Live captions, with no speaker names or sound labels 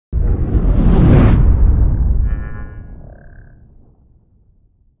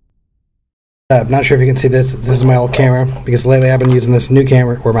I'm not sure if you can see this. This is my old camera, because lately I've been using this new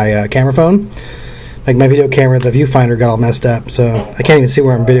camera, or my camera phone. Like my video camera, the viewfinder got all messed up, so I can't even see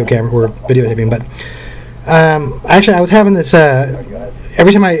where I'm videotaping. But actually, I was having this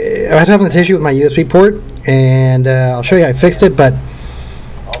every time I was having this issue with my USB port, and I'll show you how I fixed it. But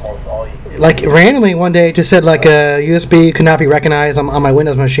like randomly one day, it just said like USB could not be recognized on my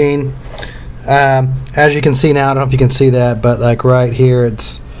Windows machine. As you can see now, I don't know if you can see that, but like right here,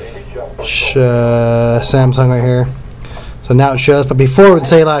 it's Samsung right here. So now it shows, but before it would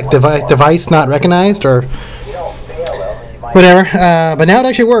say like device not recognized or whatever. But now it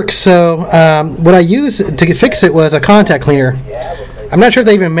actually works. So what I used to fix it was a contact cleaner. I'm not sure if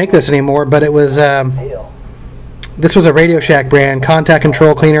they even make this anymore, but it was this was a Radio Shack brand contact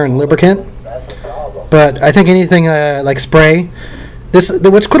control cleaner and lubricant. But I think anything like spray.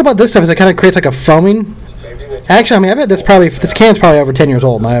 What's cool about this stuff is it kind of creates like a foaming. Actually, I mean, I bet this can's probably over 10 years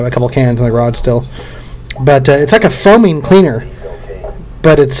old, and I have a couple cans in the garage still. But it's like a foaming cleaner,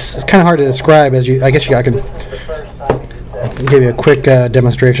 but it's kind of hard to describe. I guess I can give you a quick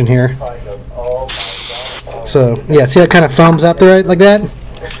demonstration here. So yeah, see how it kind of foams up there like that.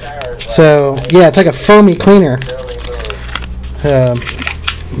 So yeah, it's like a foamy cleaner.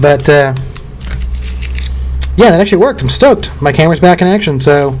 But yeah, that actually worked. I'm stoked. My camera's back in action,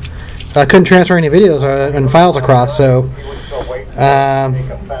 so I couldn't transfer any videos and files across. So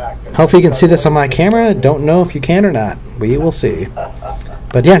hopefully you can see this on my camera. Don't know if you can or not. We will see.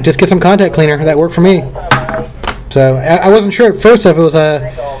 But yeah, just get some contact cleaner. That worked for me. So I wasn't sure at first if it was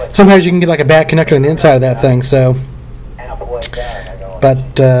sometimes you can get like a bad connector on the inside of that thing. So, but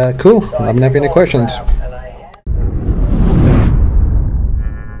cool. Let me know if you have any questions.